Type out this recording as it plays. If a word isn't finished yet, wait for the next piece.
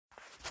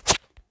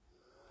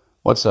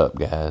What's up,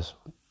 guys?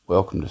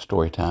 Welcome to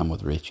Storytime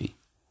with Richie.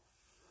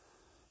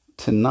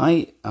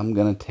 Tonight, I'm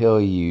going to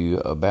tell you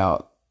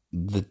about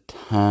the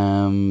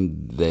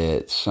time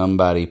that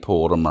somebody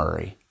pulled a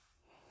Murray.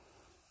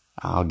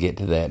 I'll get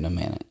to that in a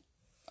minute.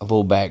 A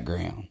little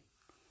background.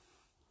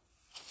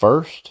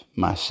 First,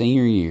 my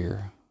senior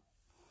year,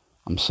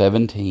 I'm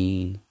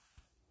 17.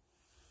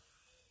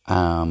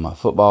 I'm a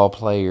football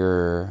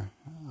player.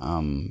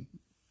 I'm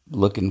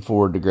looking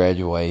forward to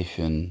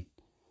graduation.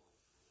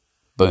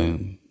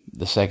 Boom.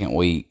 The second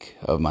week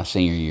of my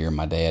senior year,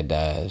 my dad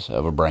dies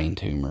of a brain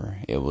tumor.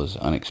 It was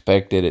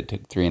unexpected. It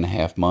took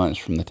 3.5 months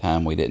from the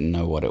time we didn't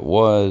know what it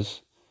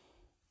was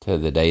to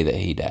the day that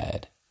he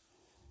died.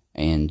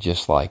 And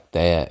just like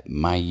that,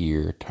 my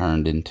year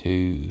turned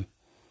into,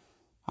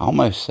 I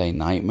almost say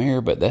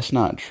nightmare, but that's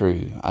not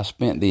true. I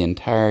spent the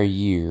entire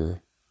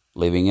year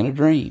living in a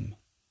dream.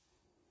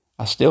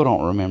 I still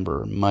don't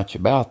remember much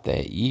about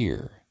that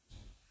year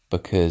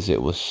because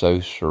it was so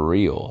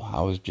surreal.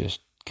 I was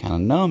just kind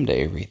of numb to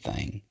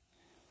everything.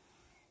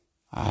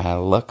 I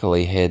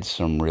luckily had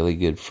some really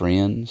good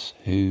friends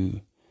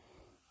who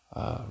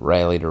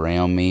rallied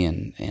around me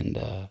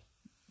and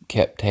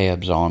kept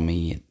tabs on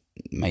me,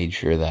 made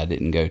sure that I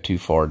didn't go too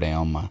far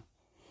down my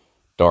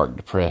dark,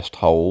 depressed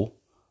hole.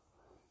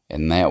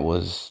 And that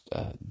was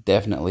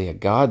definitely a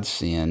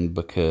godsend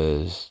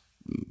because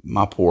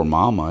my poor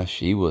mama,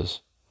 she was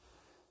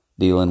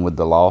dealing with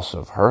the loss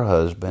of her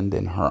husband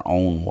in her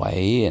own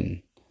way,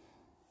 and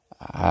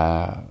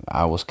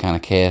I was kind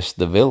of cast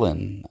the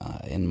villain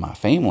in my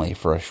family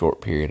for a short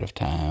period of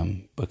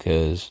time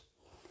because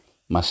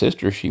my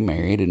sister, she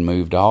married and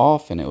moved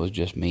off, and it was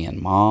just me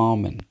and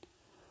mom, and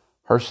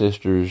her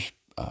sisters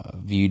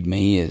viewed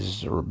me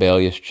as a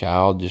rebellious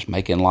child just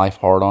making life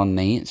hard on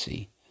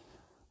Nancy,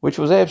 which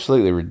was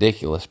absolutely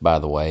ridiculous, by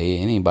the way.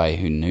 Anybody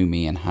who knew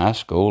me in high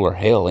school, or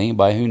hell,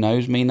 anybody who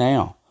knows me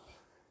now,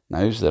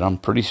 knows that I'm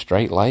pretty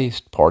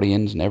straight-laced.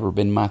 Partying's never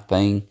been my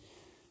thing.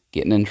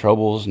 Getting in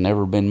trouble's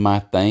never been my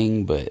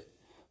thing, but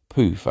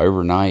poof,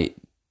 overnight,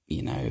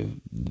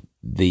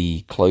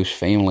 the close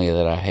family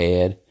that I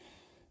had,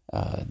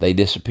 they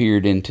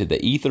disappeared into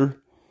the ether.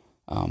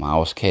 I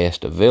was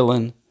cast a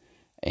villain,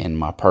 and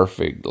my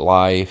perfect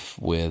life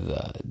with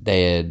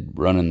Dad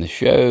running the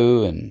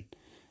show and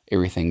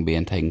everything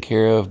being taken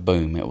care of,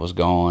 boom, it was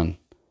gone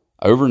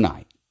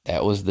overnight.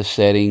 That was the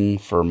setting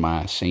for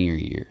my senior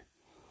year.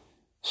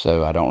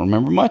 So I don't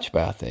remember much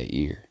about that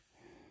year.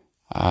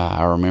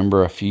 I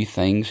remember a few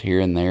things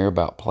here and there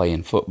about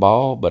playing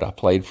football, but I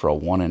played for a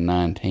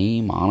 1-9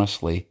 team.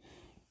 Honestly,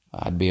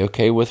 I'd be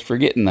okay with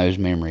forgetting those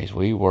memories.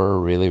 We were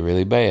really,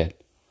 really bad.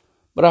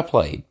 But I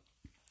played.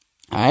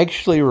 I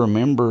actually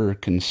remember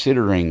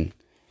considering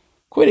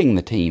quitting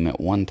the team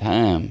at one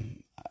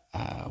time.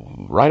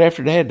 Right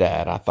after Dad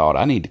died, I thought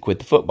I need to quit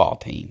the football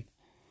team.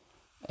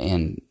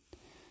 And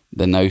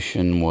the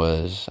notion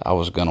was I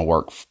was going to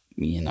work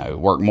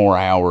more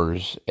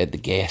hours at the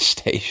gas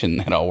station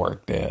that I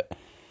worked at.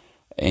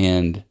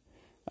 And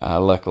I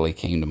luckily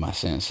came to my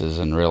senses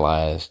and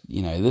realized,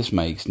 this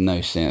makes no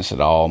sense at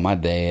all. My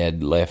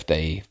dad left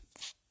he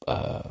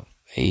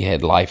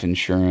had life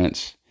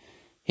insurance.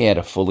 He had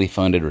a fully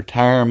funded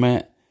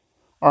retirement.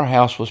 Our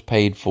house was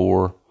paid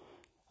for.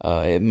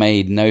 It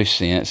made no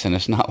sense. And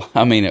it's not,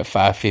 at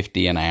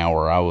 $5.50 an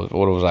hour, what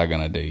was I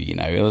going to do?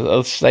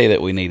 Let's say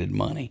that we needed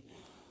money.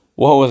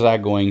 What was I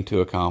going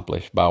to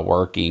accomplish by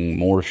working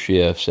more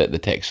shifts at the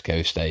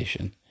Texaco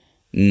station?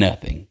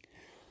 Nothing.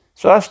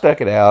 So I stuck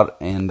it out,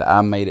 and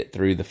I made it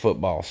through the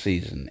football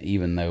season,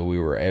 even though we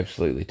were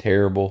absolutely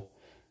terrible.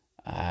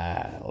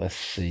 Let's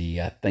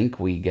see, I think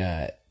we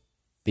got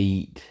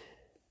beat.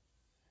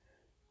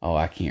 Oh,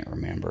 I can't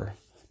remember.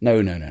 No.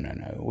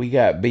 We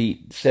got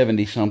beat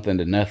 70-something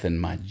to nothing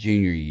my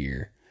junior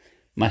year.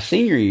 My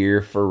senior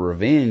year, for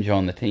revenge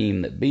on the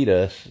team that beat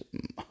us,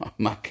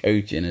 my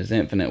coach, in his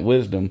infinite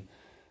wisdom,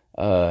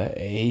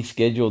 he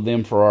scheduled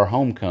them for our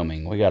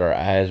homecoming. We got our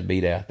eyes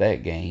beat out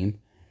that game.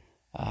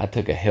 I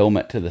took a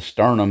helmet to the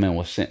sternum and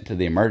was sent to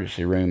the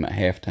emergency room at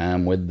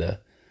halftime with the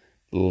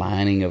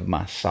lining of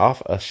my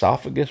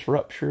esophagus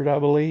ruptured, I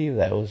believe.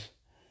 That was,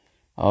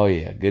 oh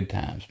yeah, good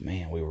times.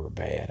 Man, we were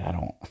bad.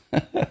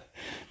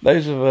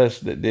 Those of us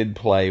that did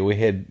play, we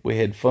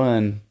had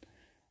fun.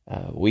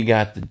 We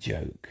got the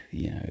joke.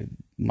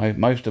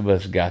 Most of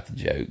us got the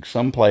joke.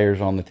 Some players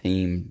on the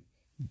team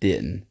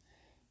didn't.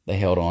 They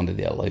held on to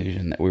the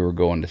illusion that we were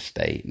going to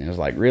state. And it was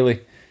like, really?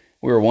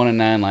 We were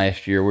 1-9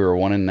 last year. We were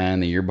 1-9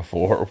 the year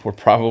before. We're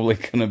probably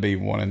going to be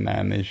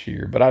 1-9 this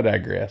year, but I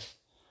digress.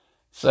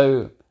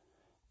 So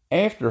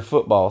after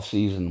football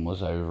season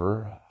was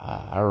over,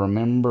 I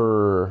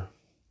remember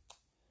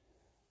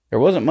there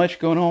wasn't much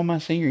going on my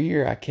senior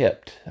year. I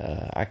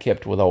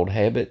kept with old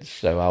habits,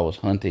 so I was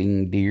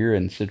hunting deer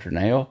and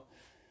citronelle,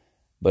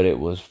 but it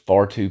was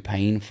far too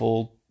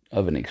painful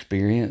of an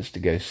experience to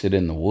go sit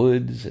in the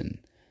woods and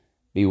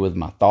be with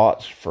my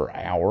thoughts for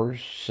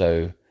hours.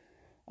 So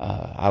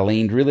I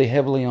leaned really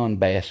heavily on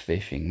bass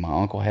fishing.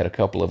 My uncle had a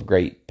couple of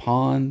great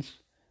ponds.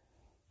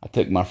 I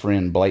took my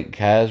friend Blake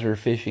Kaiser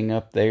fishing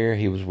up there.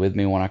 He was with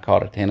me when I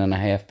caught a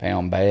 10.5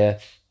 pound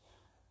bass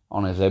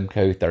on a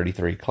Zebco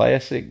 33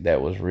 Classic.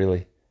 That was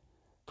really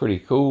pretty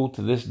cool.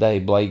 To this day,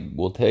 Blake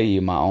will tell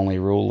you my only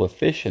rule of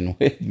fishing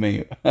with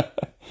me.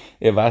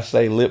 If I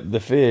say lip the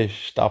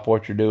fish, stop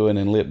what you're doing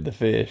and lip the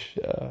fish,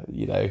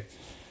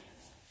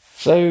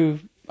 So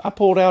I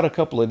pulled out a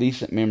couple of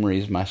decent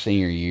memories my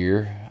senior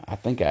year. I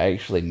think I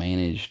actually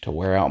managed to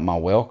wear out my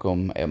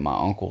welcome at my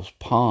uncle's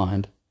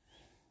pond,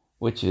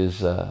 which is,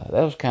 that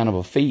was kind of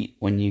a feat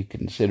when you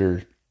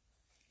consider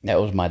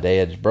that was my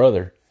dad's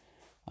brother.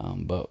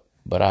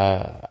 But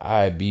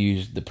I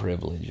abused the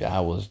privilege. I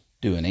was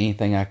doing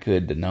anything I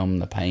could to numb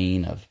the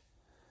pain of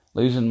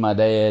losing my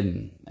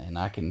dad, and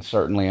I can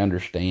certainly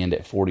understand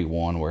at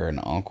 41 where an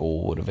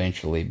uncle would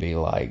eventually be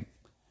like,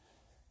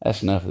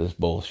 that's enough of this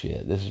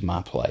bullshit. This is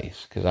my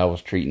place. Because I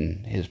was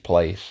treating his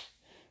place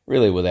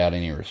really without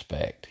any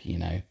respect,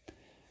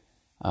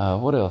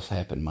 What else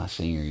happened my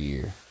senior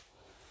year?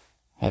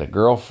 Had a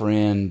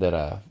girlfriend that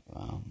I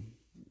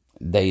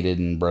dated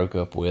and broke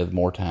up with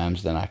more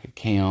times than I could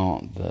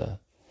count. The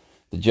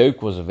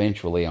joke was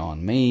eventually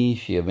on me.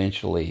 She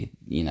eventually,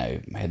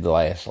 had the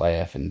last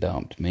laugh and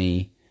dumped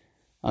me.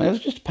 It was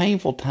just a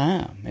painful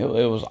time. It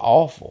was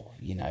awful,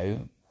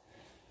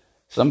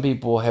 Some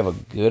people have a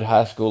good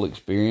high school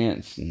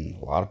experience,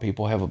 and a lot of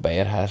people have a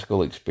bad high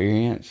school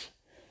experience.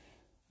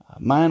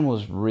 Mine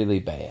was really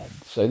bad.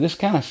 So this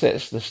kind of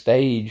sets the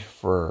stage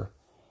for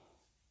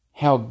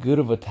how good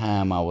of a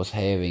time I was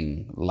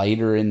having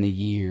later in the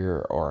year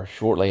or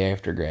shortly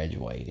after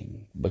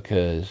graduating.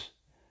 Because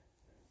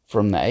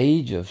from the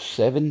age of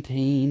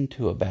 17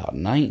 to about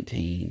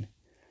 19,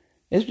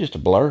 it's just a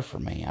blur for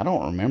me. I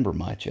don't remember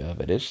much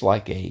of it. It's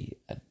like a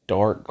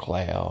dark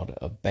cloud,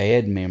 a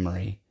bad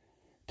memory.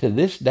 To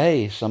this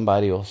day,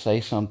 somebody will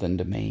say something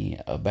to me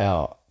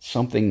about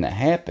something that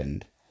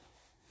happened,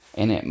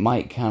 and it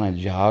might kind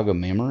of jog a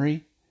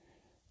memory,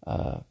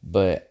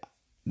 but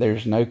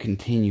there's no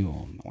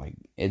continuum. Like,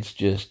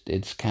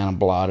 it's kind of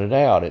blotted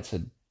out. It's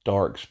a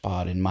dark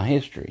spot in my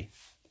history.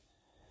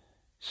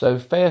 So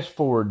fast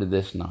forward to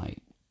this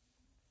night.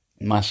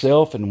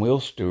 Myself and Will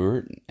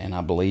Stewart, and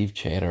I believe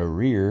Chad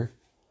O'Rear,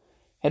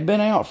 had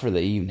been out for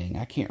the evening.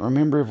 I can't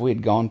remember if we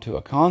had gone to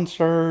a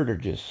concert or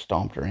just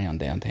stomped around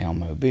downtown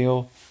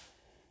Mobile,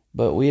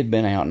 but we had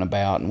been out and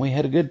about, and we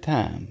had a good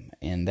time,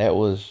 and that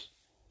was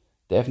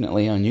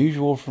definitely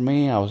unusual for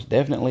me. I was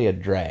definitely a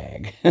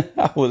drag.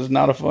 I was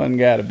not a fun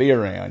guy to be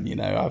around,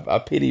 I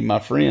pity my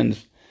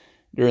friends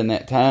during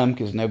that time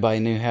because nobody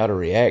knew how to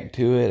react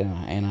to it,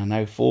 and I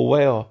know full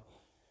well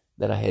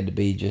that I had to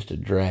be just a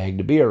drag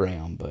to be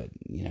around. But,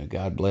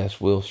 God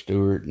bless Will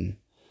Stewart and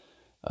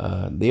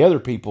the other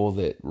people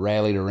that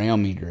rallied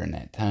around me during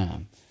that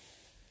time.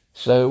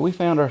 So we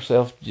found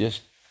ourselves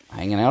just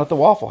hanging out at the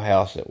Waffle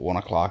House at 1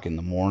 o'clock in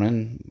the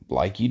morning,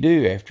 like you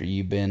do after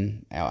you've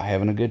been out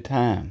having a good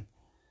time.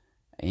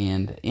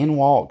 And in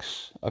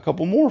walks a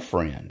couple more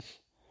friends.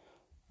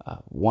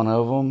 One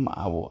of them,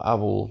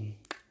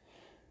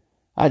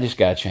 I just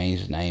got to change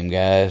his name,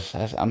 guys.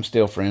 I'm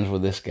still friends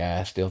with this guy.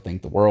 I still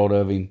think the world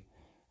of him.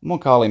 I'm going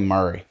to call him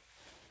Murray.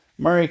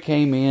 Murray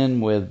came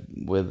in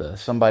with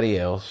somebody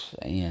else,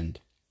 and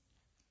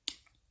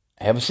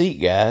have a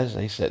seat, guys.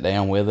 They sat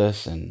down with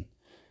us, and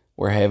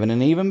we're having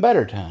an even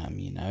better time,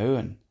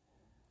 and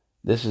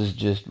this is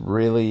just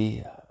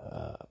really,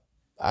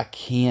 I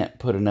can't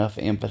put enough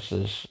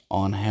emphasis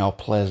on how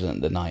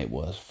pleasant the night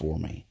was for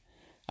me.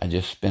 I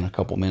just spent a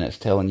couple minutes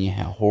telling you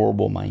how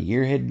horrible my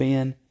year had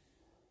been.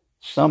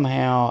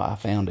 Somehow I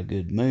found a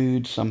good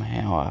mood.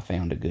 Somehow I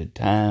found a good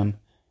time.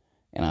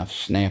 And I've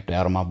snapped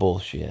out of my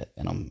bullshit,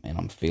 and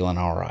I'm feeling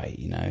all right,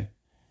 And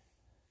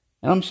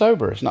I'm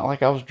sober. It's not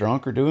like I was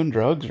drunk or doing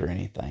drugs or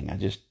anything. I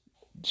just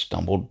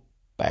stumbled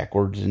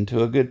backwards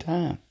into a good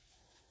time.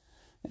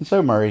 And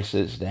so Murray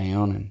sits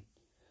down, and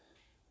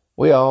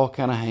we all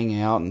kind of hang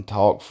out and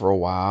talk for a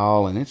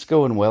while, and it's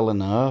going well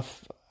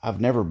enough. I've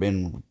never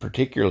been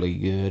particularly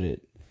good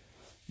at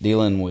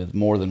dealing with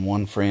more than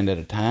one friend at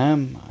a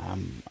time.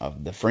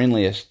 I'm the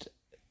friendliest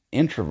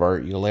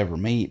introvert you'll ever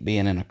meet.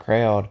 Being in a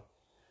crowd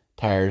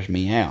tires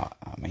me out.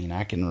 I mean,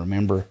 I can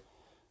remember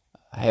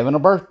having a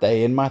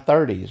birthday in my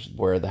 30s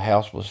where the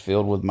house was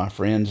filled with my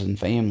friends and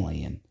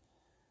family, and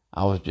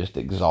I was just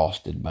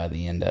exhausted by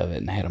the end of it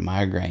and had a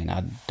migraine.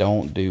 I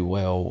don't do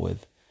well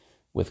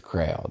with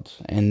crowds.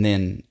 And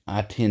then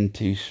I tend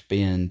to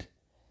spend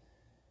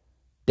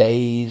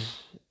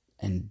days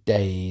and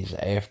days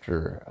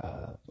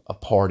after a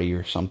party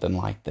or something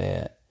like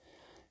that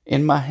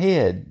in my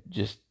head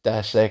just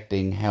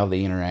dissecting how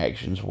the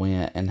interactions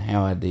went and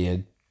how I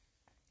did.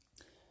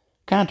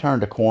 Kind of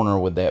turned a corner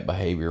with that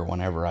behavior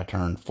whenever I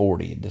turned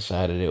 40 and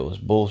decided it was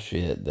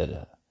bullshit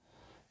that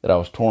I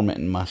was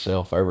tormenting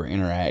myself over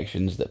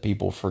interactions that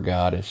people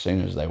forgot as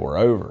soon as they were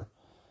over.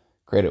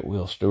 Credit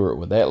Will Stewart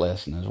with that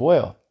lesson as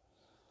well.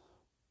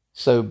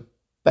 So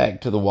back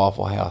to the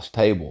Waffle House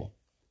table.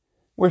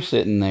 We're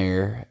sitting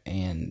there,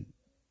 and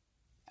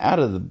out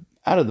of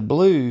the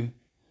blue,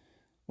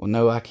 well,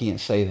 no, I can't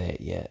say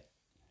that yet.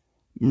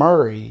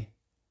 Murray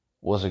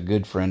was a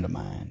good friend of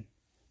mine.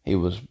 He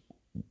was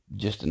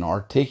just an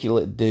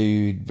articulate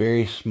dude,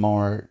 very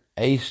smart,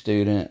 A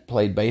student,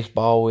 played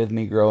baseball with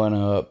me growing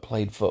up,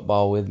 played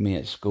football with me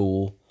at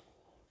school.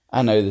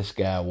 I know this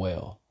guy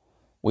well.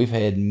 We've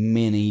had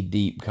many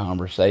deep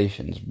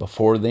conversations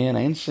before then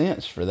and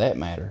since, for that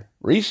matter,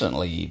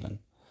 recently even.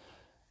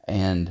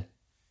 And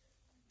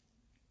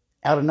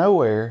out of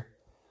nowhere,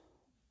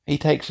 he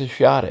takes a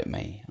shot at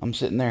me. I'm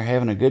sitting there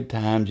having a good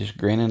time, just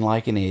grinning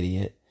like an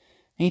idiot.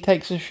 He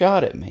takes a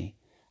shot at me.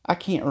 I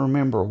can't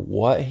remember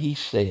what he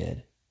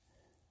said,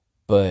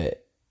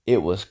 but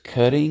it was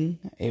cutting,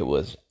 it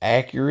was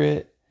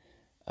accurate,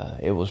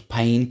 it was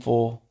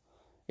painful,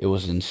 it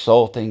was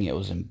insulting, it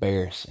was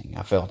embarrassing.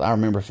 I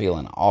remember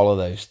feeling all of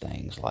those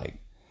things like,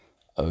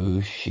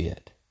 oh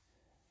shit.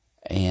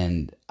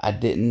 And I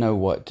didn't know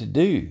what to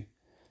do.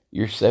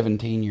 Your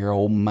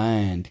 17-year-old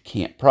mind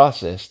can't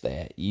process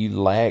that.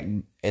 You lack,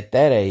 at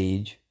that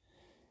age,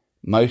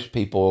 most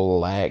people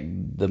lack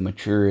the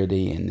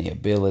maturity and the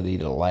ability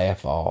to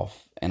laugh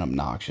off an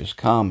obnoxious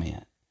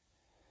comment.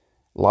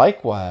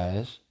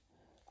 Likewise,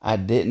 I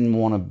didn't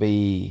want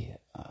to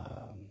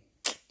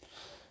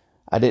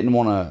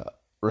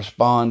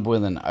respond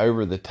with an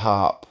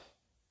over-the-top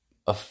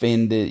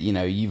offended,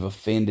 you've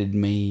offended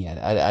me.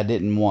 I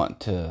didn't want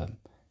to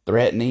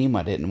threaten him.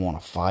 I didn't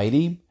want to fight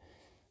him.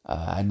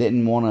 I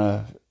didn't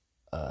want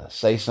to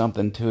say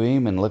something to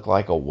him and look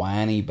like a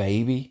whiny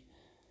baby.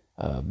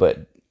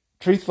 But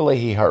truthfully,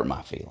 he hurt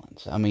my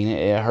feelings. I mean,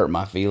 it hurt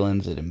my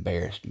feelings. It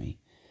embarrassed me.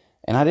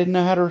 And I didn't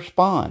know how to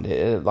respond.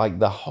 Like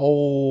the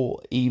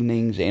whole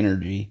evening's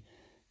energy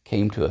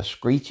came to a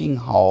screeching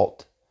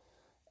halt,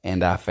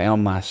 and I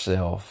found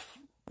myself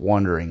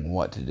wondering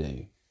what to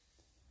do.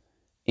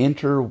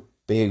 Enter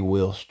Big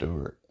Will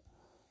Stewart.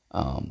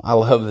 I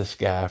love this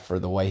guy for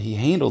the way he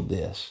handled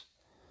this,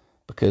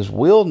 because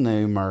Will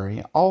knew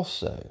Murray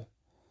also.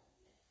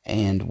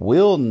 And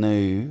Will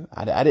knew,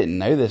 I didn't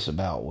know this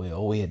about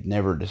Will. We had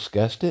never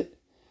discussed it.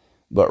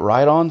 But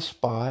right on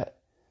spot,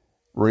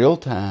 real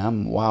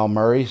time, while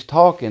Murray's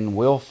talking,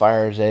 Will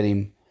fires at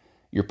him,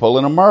 "You're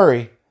pulling a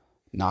Murray.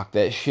 Knock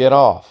that shit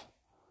off."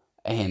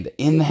 And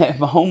in that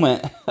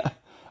moment,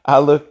 I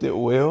looked at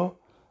Will,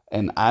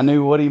 and I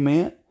knew what he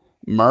meant.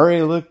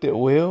 Murray looked at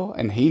Will,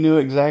 and he knew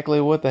exactly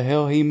what the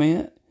hell he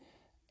meant.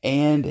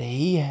 And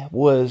he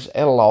was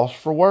at a loss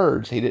for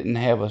words. He didn't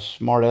have a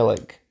smart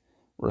aleck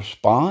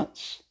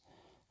response.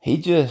 He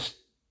just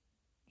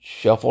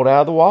shuffled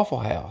out of the Waffle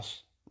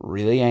House,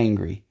 really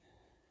angry.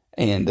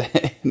 And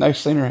no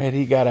sooner had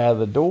he got out of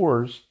the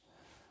doors,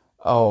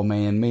 oh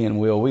man, me and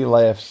Will, we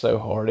laughed so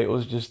hard. It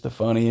was just the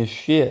funniest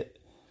shit.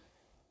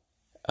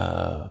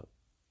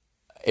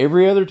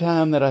 Every other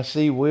time that I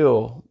see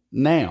Will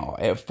now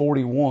at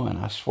 41,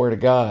 I swear to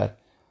God,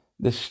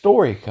 this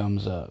story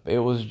comes up.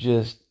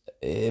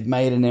 It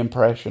made an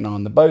impression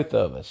on the both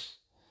of us.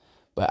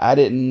 But I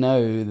didn't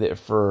know that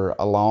for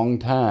a long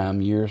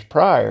time, years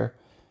prior,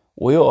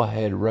 Will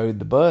had rode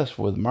the bus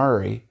with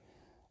Murray,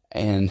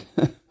 and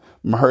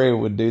Murray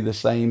would do the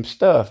same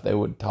stuff. They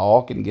would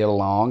talk and get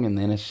along, and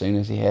then as soon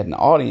as he had an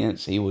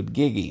audience, he would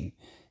gig him.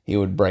 He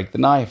would break the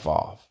knife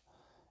off.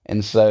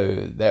 And so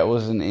that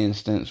was an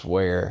instance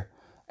where,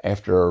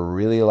 after a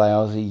really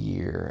lousy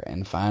year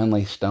and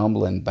finally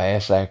stumbling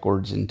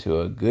bass-ackwards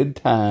into a good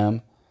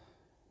time,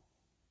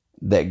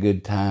 that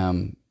good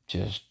time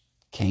just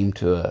came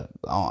to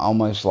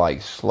almost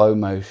like slow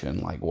motion,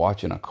 like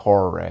watching a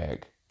car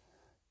wreck,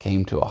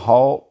 came to a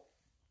halt.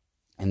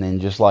 And then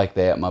just like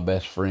that, my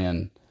best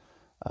friend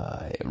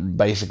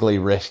basically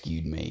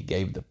rescued me,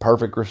 gave the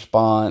perfect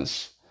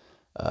response,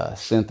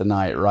 sent the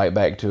night right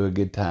back to a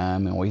good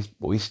time. And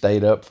we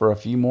stayed up for a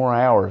few more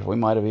hours. We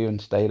might have even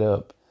stayed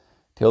up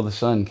till the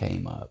sun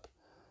came up.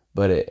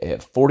 But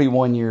at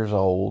 41 years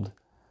old,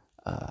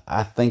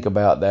 I think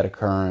about that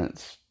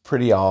occurrence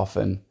pretty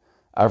often.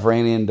 I've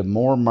ran into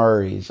more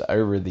Murrays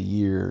over the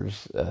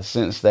years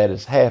since that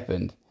has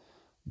happened,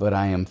 but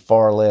I am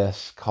far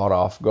less caught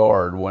off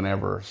guard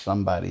whenever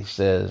somebody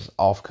says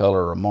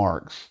off-color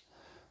remarks.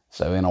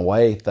 So in a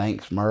way,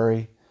 thanks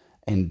Murray,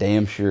 and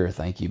damn sure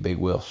thank you, Big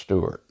Will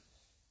Stewart.